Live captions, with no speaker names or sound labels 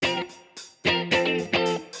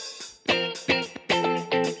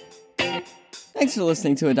Thanks for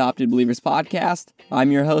listening to Adopted Believers Podcast.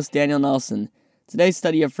 I'm your host, Daniel Nelson. Today's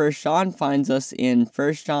study of 1 John finds us in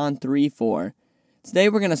 1 John 3:4. Today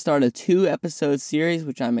we're going to start a 2-episode series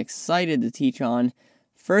which I'm excited to teach on,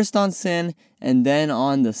 first on sin and then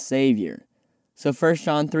on the Savior. So 1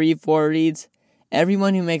 John 3:4 reads,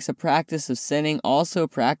 "Everyone who makes a practice of sinning also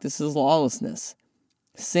practices lawlessness.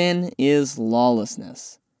 Sin is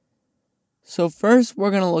lawlessness." So first we're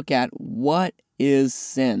going to look at what is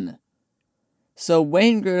sin. So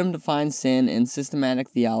Wayne Grudem defines sin in systematic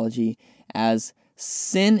theology as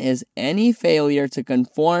sin is any failure to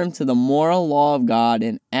conform to the moral law of God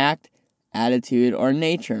in act, attitude, or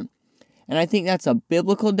nature. And I think that's a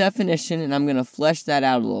biblical definition, and I'm going to flesh that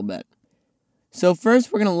out a little bit. So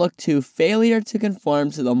first we're going to look to failure to conform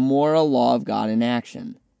to the moral law of God in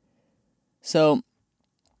action. So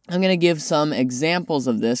I'm going to give some examples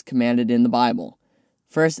of this commanded in the Bible.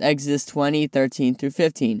 First, Exodus 20:13 through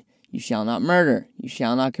 15. You shall not murder. You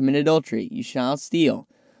shall not commit adultery. You shall not steal.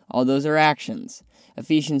 All those are actions.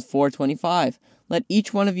 Ephesians 4:25. Let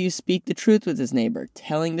each one of you speak the truth with his neighbor.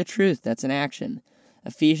 Telling the truth, that's an action.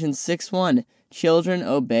 Ephesians 6:1. Children,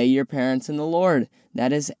 obey your parents in the Lord.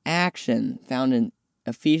 That is action, found in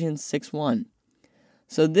Ephesians 6:1.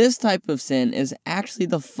 So this type of sin is actually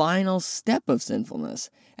the final step of sinfulness,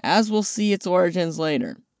 as we'll see its origins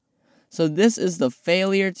later. So this is the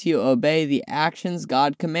failure to obey the actions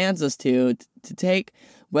God commands us to take,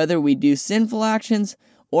 whether we do sinful actions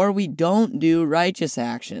or we don't do righteous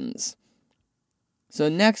actions. So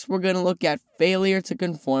next we're going to look at failure to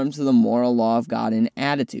conform to the moral law of God in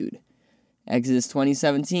attitude. Exodus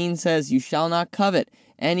 20:17 says, you shall not covet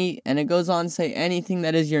and it goes on to say anything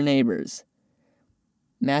that is your neighbor's.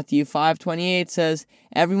 Matthew 5:28 says,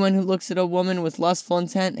 everyone who looks at a woman with lustful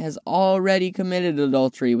intent has already committed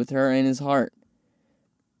adultery with her in his heart.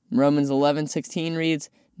 Romans 11:16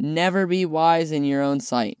 reads, never be wise in your own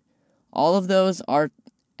sight. All of those are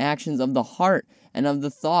actions of the heart and of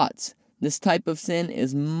the thoughts. This type of sin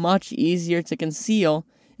is much easier to conceal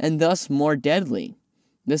and thus more deadly.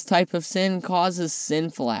 This type of sin causes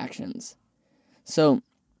sinful actions. So,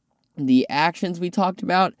 the actions we talked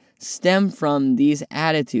about stem from these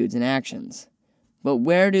attitudes and actions. But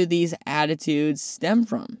where do these attitudes stem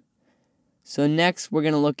from? So next we're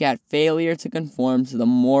going to look at failure to conform to the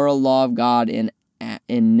moral law of God in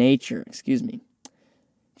nature.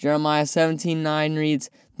 Jeremiah 17:9 reads,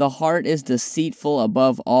 the heart is deceitful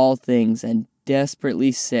above all things and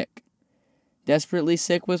desperately sick. Desperately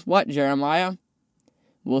sick with what, Jeremiah?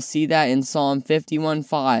 We'll see that in Psalm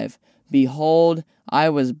 51:5. Behold, I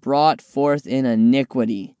was brought forth in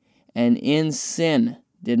iniquity, and in sin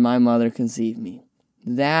did my mother conceive me.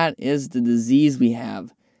 That is the disease we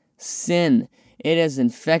have. Sin. It has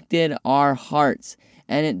infected our hearts,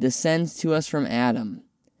 and it descends to us from Adam.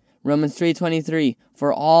 Romans 3:23,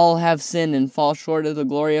 for all have sinned and fall short of the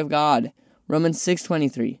glory of God. Romans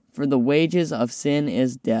 6:23, for the wages of sin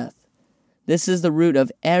is death. This is the root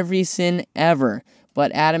of every sin ever,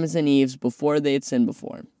 but Adam's and Eve's before they had sinned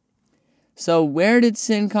before. So where did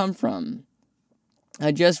sin come from?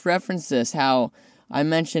 I just referenced this, how I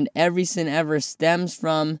mentioned every sin ever stems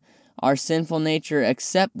from our sinful nature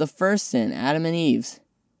except the first sin, Adam and Eve's.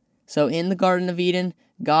 So in the Garden of Eden,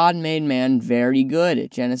 God made man very good,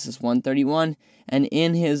 Genesis 1:31, and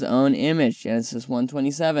in his own image, Genesis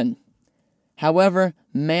 1:27. However,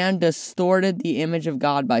 man distorted the image of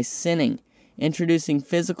God by sinning, introducing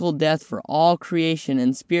physical death for all creation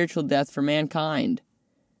and spiritual death for mankind.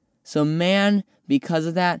 So man, because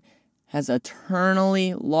of that, has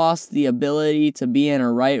eternally lost the ability to be in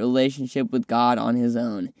a right relationship with God on his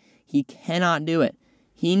own. He cannot do it.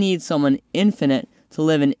 He needs someone infinite to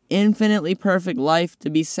live an infinitely perfect life to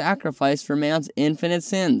be sacrificed for man's infinite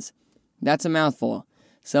sins. That's a mouthful.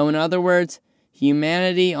 So in other words,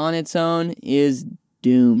 humanity on its own is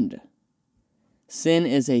doomed. Sin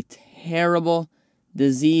is a terrible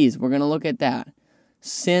disease. We're going to look at that.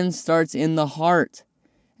 Sin starts in the heart.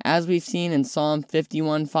 As we've seen in Psalm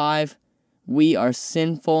 51:5, we are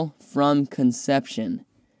sinful from conception.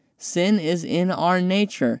 Sin is in our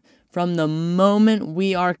nature from the moment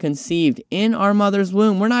we are conceived in our mother's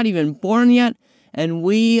womb. We're not even born yet, and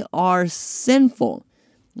we are sinful.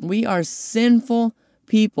 We are sinful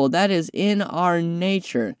people. That is in our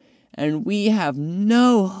nature. And we have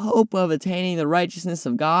no hope of attaining the righteousness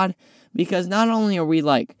of God because not only are we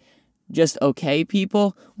just okay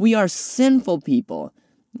people, we are sinful people.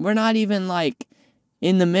 We're not even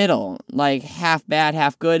in the middle, half bad,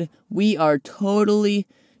 half good. We are totally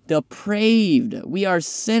depraved. We are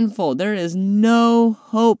sinful. There is no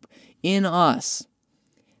hope in us.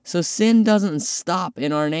 So sin doesn't stop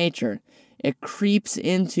in our nature. it creeps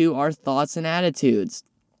into our thoughts and attitudes.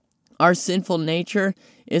 Our sinful nature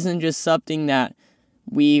isn't just something that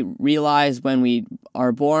we realize when we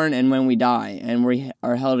are born and when we die, and we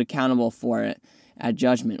are held accountable for it at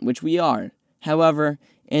judgment, which we are. However,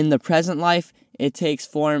 in the present life, it takes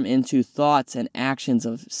form into thoughts and actions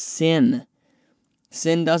of sin.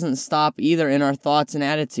 Sin doesn't stop either in our thoughts and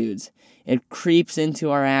attitudes. It creeps into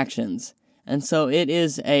our actions. And so it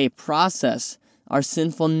is a process. Our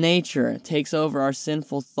sinful nature takes over our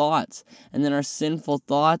sinful thoughts, and then our sinful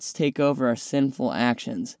thoughts take over our sinful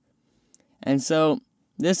actions. And so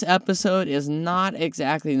this episode is not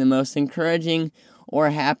exactly the most encouraging or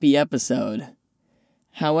happy episode.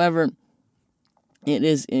 However, it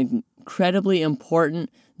is incredibly important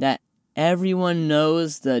that everyone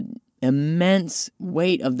knows the immense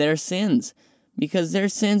weight of their sins, because their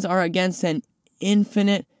sins are against an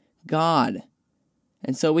infinite God.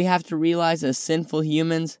 And so we have to realize, as sinful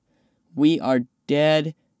humans, we are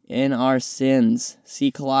dead in our sins.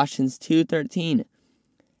 See Colossians 2:13.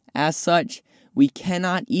 As such, we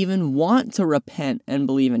cannot even want to repent and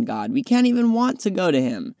believe in God. We can't even want to go to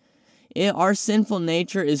Him. Our sinful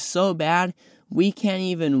nature is so bad, we can't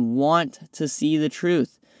even want to see the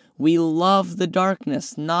truth. We love the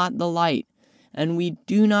darkness, not the light, and we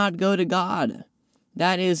do not go to God.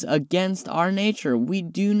 That is against our nature. We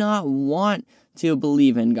do not want to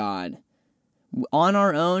believe in God. On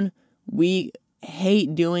our own, we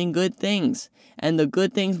hate doing good things, and the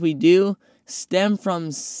good things we do stem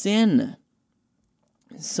from sin.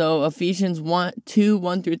 So Ephesians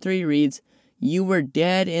 2:1-3 reads, "You were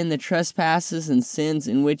dead in the trespasses and sins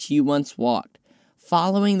in which you once walked,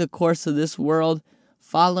 following the course of this world,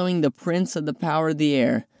 following the prince of the power of the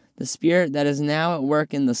air, the spirit that is now at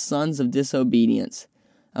work in the sons of disobedience,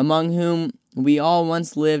 among whom we all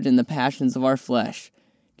once lived in the passions of our flesh,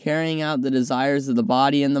 carrying out the desires of the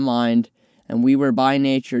body and the mind, and we were by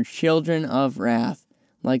nature children of wrath,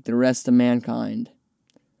 like the rest of mankind."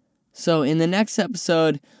 So in the next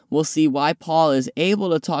episode, we'll see why Paul is able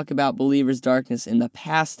to talk about believers' darkness in the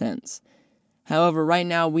past tense. However, right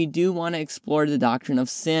now we do want to explore the doctrine of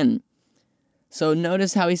sin. So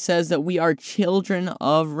notice how he says that we are children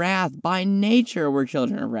of wrath. By nature, we're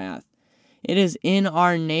children of wrath. It is in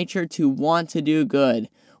our nature to want to do good.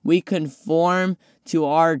 We conform to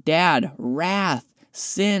our dad, wrath,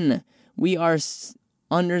 sin. We are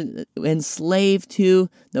enslaved to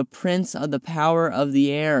the prince of the power of the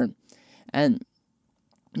air. And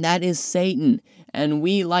that is Satan. And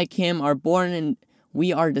we, like him,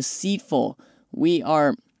 we are deceitful. We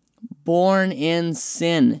are born in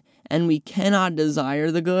sin. And we cannot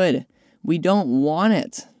desire the good. We don't want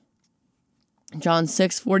it. John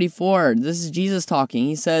 6:44, this is Jesus talking.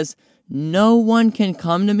 He says, "No one can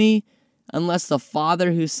come to me unless the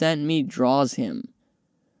Father who sent me draws him."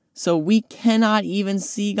 So we cannot even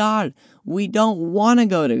see God. We don't want to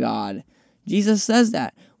go to God. Jesus says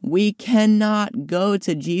that. We cannot go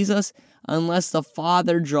to Jesus unless the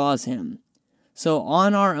Father draws him. So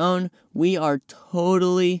on our own, we are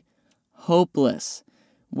totally hopeless.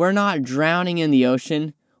 We're not drowning in the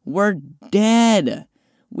ocean. We're dead.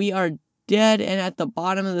 We are dead and at the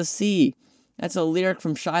bottom of the sea. That's a lyric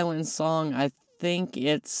from Shai Linne's song. I think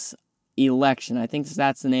it's Election. I think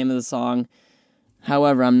that's the name of the song.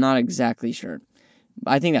 However, I'm not exactly sure.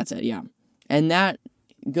 I think that's it, yeah. And that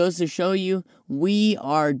goes to show you we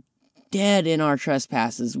are dead in our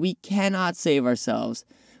trespasses. We cannot save ourselves.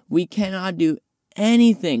 We cannot do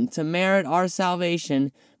anything to merit our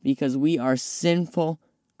salvation because we are sinful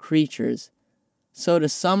creatures. So to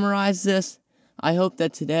summarize this, I hope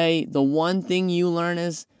that today the one thing you learn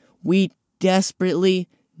is we desperately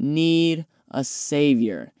need a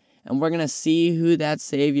Savior. And we're going to see who that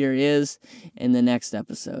Savior is in the next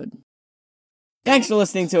episode. Thanks for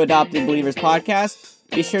listening to Adopted Believers Podcast.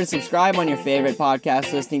 Be sure to subscribe on your favorite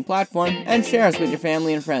podcast listening platform and share us with your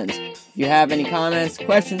family and friends. If you have any comments,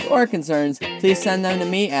 questions, or concerns, please send them to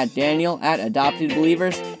me at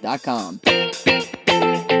daniel@adoptedbelievers.com.